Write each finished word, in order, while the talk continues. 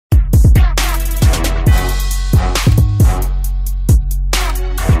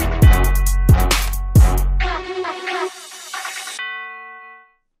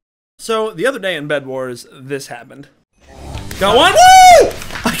So, the other day in Bed Wars, this happened. Got one! Woo!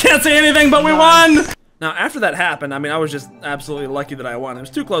 I can't say anything, but we won! Now, after that happened, I mean, I was just absolutely lucky that I won. It was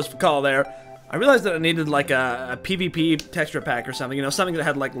too close for call there. I realized that I needed like a PvP texture pack or something, you know, something that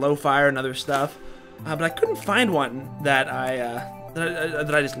had like low fire and other stuff. But I couldn't find one that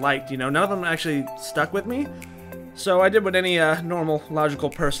I just liked, you know. None of them actually stuck with me. So I did what any normal, logical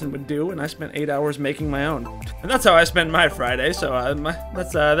person would do, and I spent 8 hours making my own. And that's how I spent my Friday, so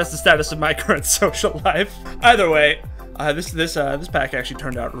that's the status of my current social life. Either way, this pack actually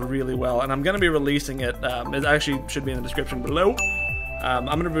turned out really well, and I'm going to be releasing it. It actually should be in the description below. I'm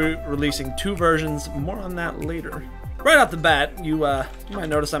going to be releasing 2 versions, more on that later. Right off the bat, you might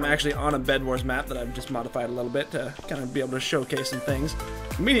notice I'm actually on a Bed Wars map that I've just modified a little bit to kind of be able to showcase some things.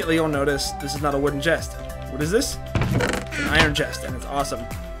 Immediately you'll notice this is not a wooden chest. What is this? It's an iron chest, and it's awesome.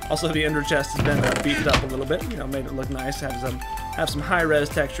 Also, the ender chest has been beefed up a little bit, you know, made it look nice, have some high-res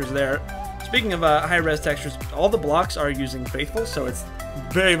textures there. Speaking of high-res textures, all the blocks are using Faithful, so it's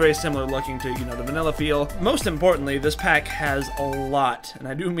very, very similar looking to, you know, the vanilla feel. Most importantly, this pack has a lot, and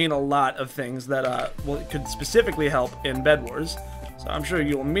I do mean a lot of things that could specifically help in Bed Wars. So I'm sure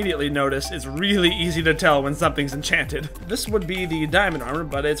you'll immediately notice it's really easy to tell when something's enchanted. This would be the diamond armor,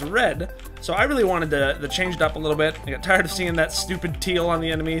 but it's red, so I really wanted to change it up a little bit. I got tired of seeing that stupid teal on the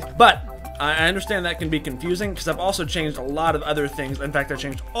enemies, but I understand that can be confusing because I've also changed a lot of other things. In fact, I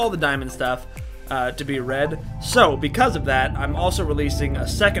changed all the diamond stuff to be red. So because of that, I'm also releasing a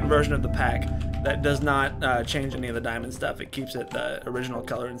second version of the pack that does not change any of the diamond stuff. It keeps it the original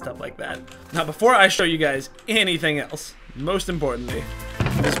color and stuff like that. Now, before I show you guys anything else, most importantly,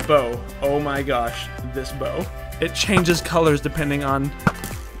 this bow. Oh my gosh, this bow. It changes colors depending on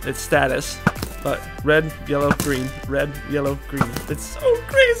its status. But red, yellow, green, red, yellow, green. It's so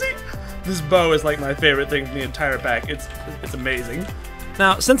crazy. This bow is like my favorite thing from the entire pack. It's amazing.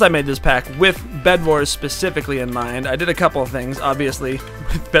 Now, since I made this pack with Bed Wars specifically in mind, I did a couple of things. Obviously,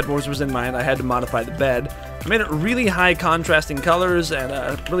 with Bed Wars was in mind, I had to modify the bed. I made it really high contrasting colors and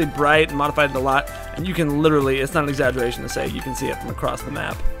really bright and modified it a lot. And you can literally, it's not an exaggeration to say, you can see it from across the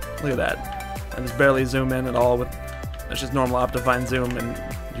map. Look at that. I just barely zoom in at all with, that's just normal Optifine zoom,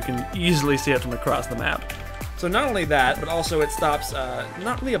 and you can easily see it from across the map. So not only that, but also it stops,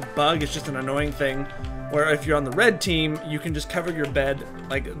 not really a bug, it's just an annoying thing, where if you're on the red team, you can just cover your bed,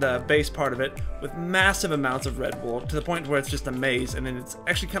 like the base part of it, with massive amounts of red wool, to the point where it's just a maze, and then it's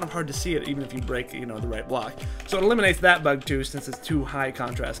actually kind of hard to see it even if you break, you know, the right block. So it eliminates that bug too, since it's 2 high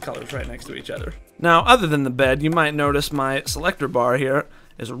contrast colors right next to each other. Now, other than the bed, you might notice my selector bar here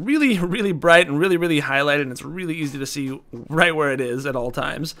is really, really bright and really, really highlighted, and it's really easy to see right where it is at all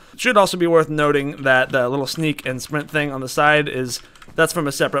times. It should also be worth noting that the little sneak and sprint thing on the side that's from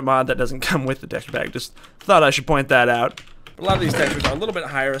a separate mod that doesn't come with the texture pack. Just thought I should point that out. But a lot of these textures are a little bit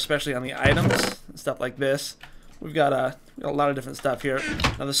higher, especially on the items and stuff like this. We've got a lot of different stuff here.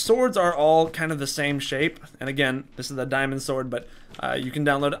 Now the swords are all kind of the same shape, and again, this is the diamond sword, but you can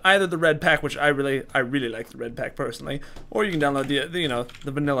download either the red pack, which I really like the red pack personally, or you can download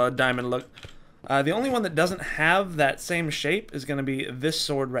the vanilla diamond look. The only one that doesn't have that same shape is going to be this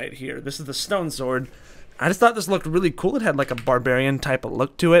sword right here. This is the stone sword. I just thought this looked really cool. It had like a barbarian type of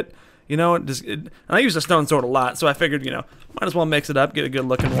look to it, you know. And I use a stone sword a lot, so I figured, you know, might as well mix it up, get a good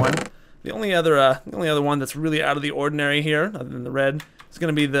looking one. The only other one that's really out of the ordinary here, other than the red, is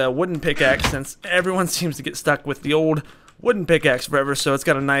going to be the wooden pickaxe, since everyone seems to get stuck with the old wooden pickaxe forever, so it's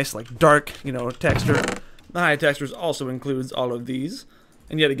got a nice, like, dark, you know, texture. The high textures also includes all of these.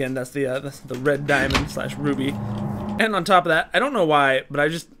 And yet again, that's the red diamond / ruby. And on top of that, I don't know why, but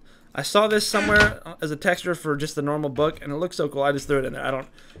I saw this somewhere as a texture for just the normal book, and it looks so cool, I just threw it in there.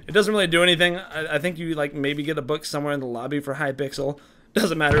 It doesn't really do anything. I think you, like, maybe get a book somewhere in the lobby for Hypixel.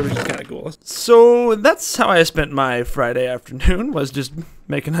 Doesn't matter, it was just kind of cool. So that's how I spent my Friday afternoon, was just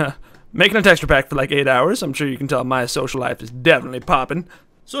making a texture pack for like 8 hours. I'm sure you can tell my social life is definitely popping.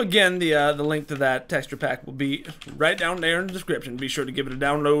 So again, the link to that texture pack will be right down there in the description. Be sure to give it a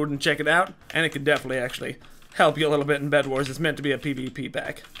download and check it out, and it could definitely actually help you a little bit in Bed Wars. It's meant to be a PvP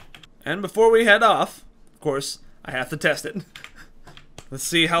pack. And before we head off, of course, I have to test it. Let's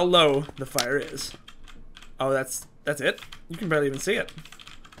see how low the fire is. Oh, that's it? You can barely even see it.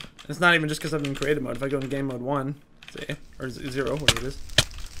 It's not even just because I'm in creative mode. If I go in game mode 1, see, or 0, whatever it is.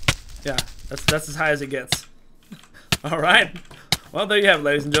 Yeah, that's as high as it gets. Alright. Well, there you have it,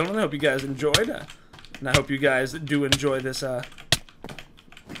 ladies and gentlemen. I hope you guys enjoyed. And I hope you guys do enjoy this,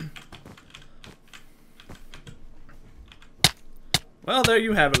 Well, there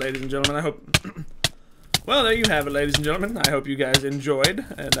you have it, ladies and gentlemen. I hope... Well, there you have it, ladies and gentlemen. I hope you guys enjoyed,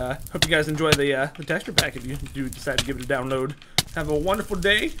 and hope you guys enjoy the texture pack if you do decide to give it a download. Have a wonderful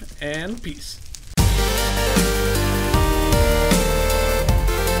day, and peace.